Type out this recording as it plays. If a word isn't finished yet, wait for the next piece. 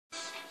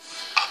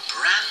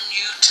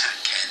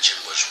tank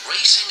engine was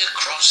racing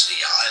across the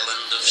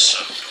island of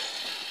Sodor.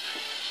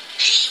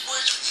 He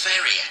was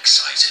very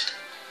excited,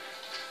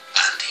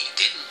 and he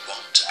didn't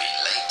want to be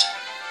late.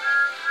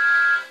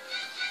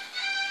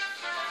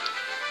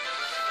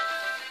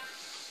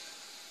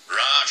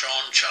 Right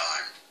on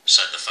chime,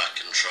 said the Fat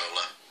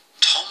Controller.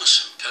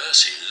 Thomas and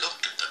Percy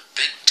looked at the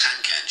big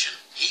tank engine.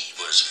 He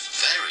was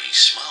very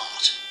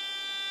smart.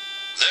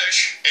 This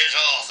is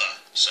Arthur,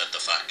 said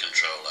the Fat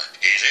Controller.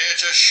 He's here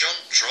to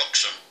shunt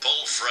trucks and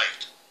pull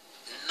freight.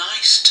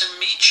 Nice to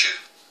meet you,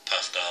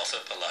 puffed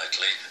Arthur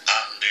politely.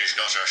 And he's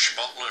got a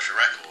spotless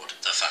record,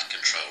 the Fat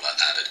Controller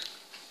added.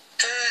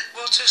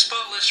 What's a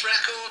spotless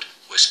record?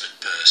 Whispered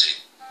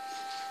Percy.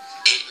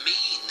 It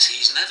means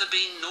he's never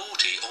been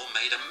naughty or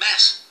made a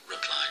mess,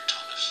 replied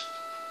Thomas.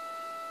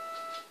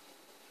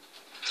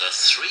 The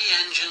three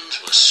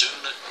engines were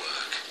soon at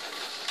work.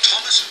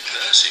 Thomas and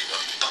Percy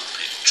were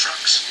bumping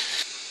trucks.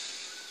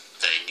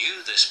 They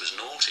knew this was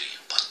naughty,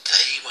 but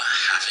they were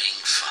having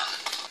fun.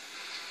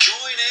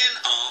 Join in,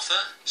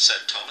 Arthur,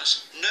 said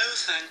Thomas. No,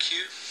 thank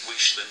you,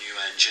 wished the new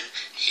engine.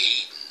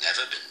 He'd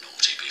never been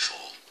naughty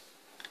before.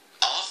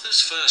 Arthur's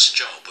first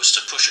job was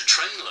to push a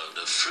trainload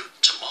of fruit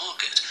to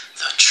market.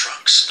 The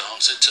truck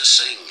started to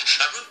sing.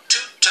 A root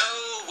to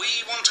toe,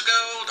 we want to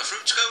go. The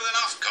fruit's going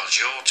off 'cause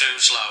you're too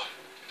slow.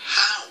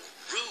 How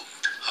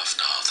rude, huffed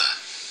Arthur.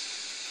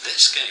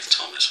 This gave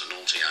Thomas a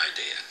naughty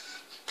idea.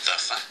 The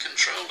Fat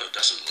Controller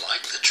doesn't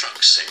like the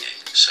trucks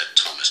singing, said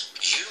Thomas.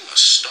 You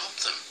must stop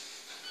them.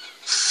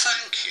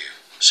 Thank you,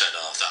 said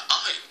Arthur.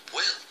 I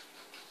will.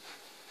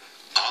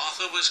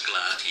 Arthur was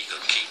glad he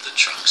could keep the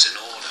trucks in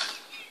order.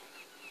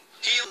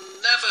 He'll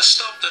never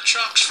stop the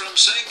trucks from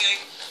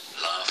singing,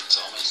 laughed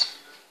Thomas.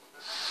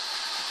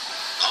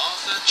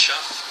 Arthur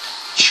chuffed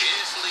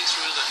cheerfully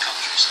through the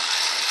countryside.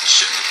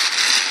 Soon the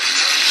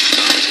trucks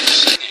started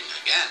singing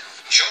again.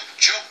 Chuff,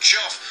 chuff,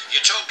 chuff, you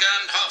tug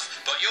and huff,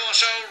 but you're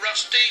so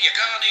rusty you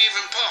can't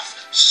even puff.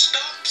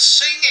 Stop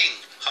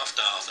singing, huffed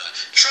Arthur.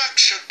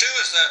 Trucks should do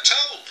as they're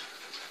told.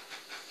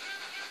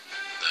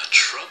 The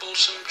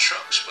troublesome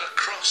trucks were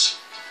cross.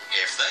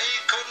 If they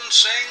couldn't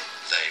sing,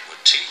 they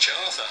would teach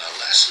Arthur a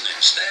lesson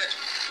instead.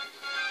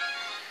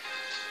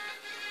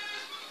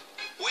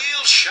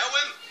 We'll show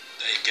him,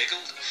 they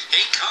giggled.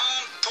 He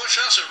can't push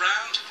us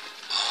around.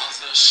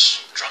 Arthur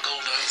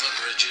struggled over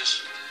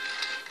bridges.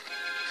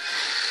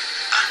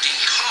 And he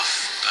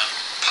huffed and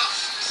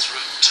puffed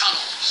through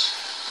tunnels.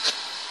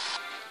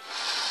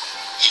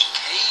 He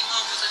came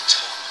over the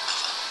top of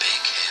a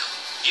big hill.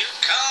 You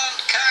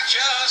can't catch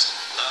us,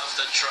 laughed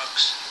the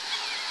trucks.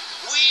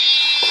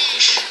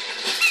 Whoosh!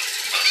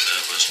 But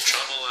there was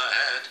trouble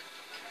ahead.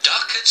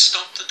 Duck had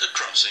stopped at the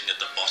crossing at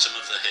the bottom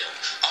of the hill.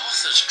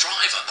 Arthur's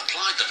driver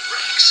applied the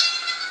brakes,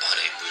 but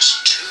it was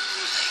too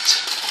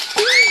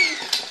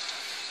late.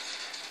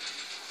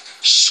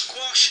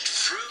 Squashed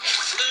fruit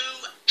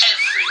flew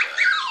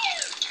everywhere.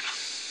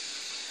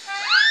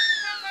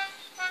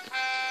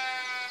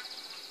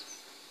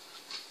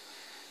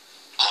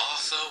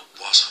 Arthur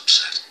was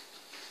upset.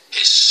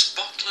 His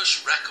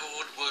spotless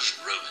record was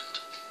ruined.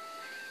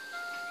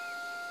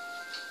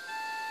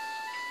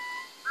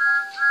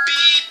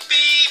 Beep,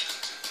 beep!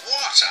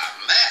 What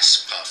a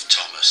mess, puffed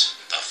Thomas.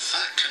 The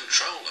Fat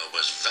Controller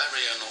was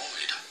very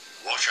annoyed.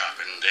 What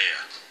happened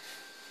here?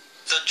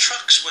 The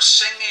trucks were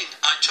singing.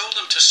 I told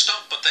them to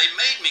stop, but they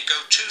made me go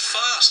too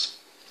fast.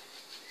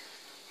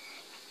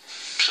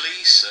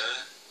 Please,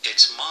 sir,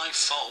 it's my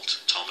fault,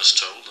 Thomas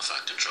told the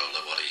Fat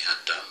Controller what he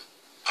had done.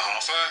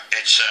 Arthur,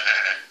 it's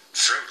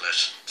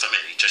fruitless for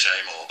me to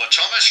say more, but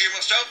Thomas, you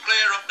must help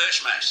clear up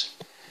this mess.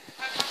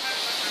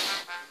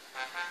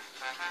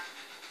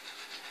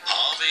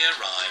 Harvey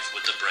arrived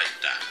with the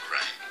breakdown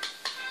crane.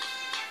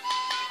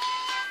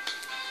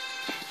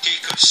 He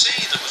could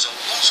see there was a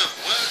lot of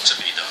work to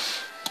be done.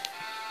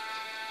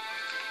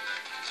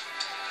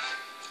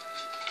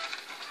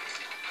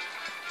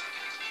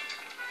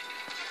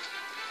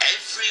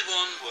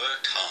 Everyone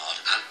worked hard,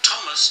 and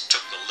Thomas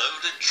took the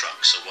loaded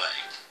trucks away.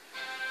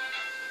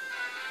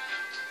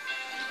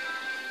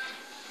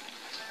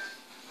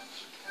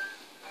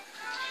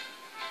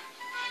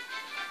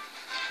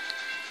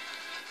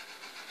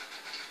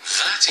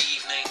 That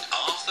evening,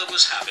 Arthur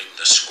was having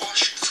the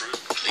squashed fruit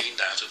cleaned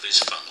out of his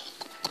funnel.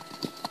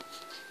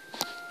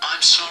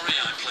 I'm sorry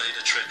I played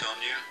a trick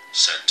on you,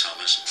 said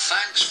Thomas.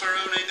 Thanks for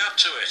owning up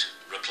to it,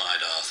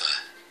 replied Arthur.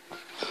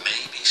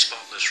 Maybe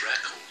spotless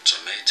records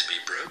are made to be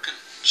broken,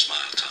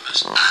 smiled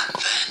Thomas. And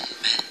then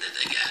mended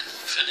again,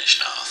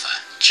 finished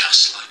Arthur,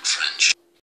 just like friendship.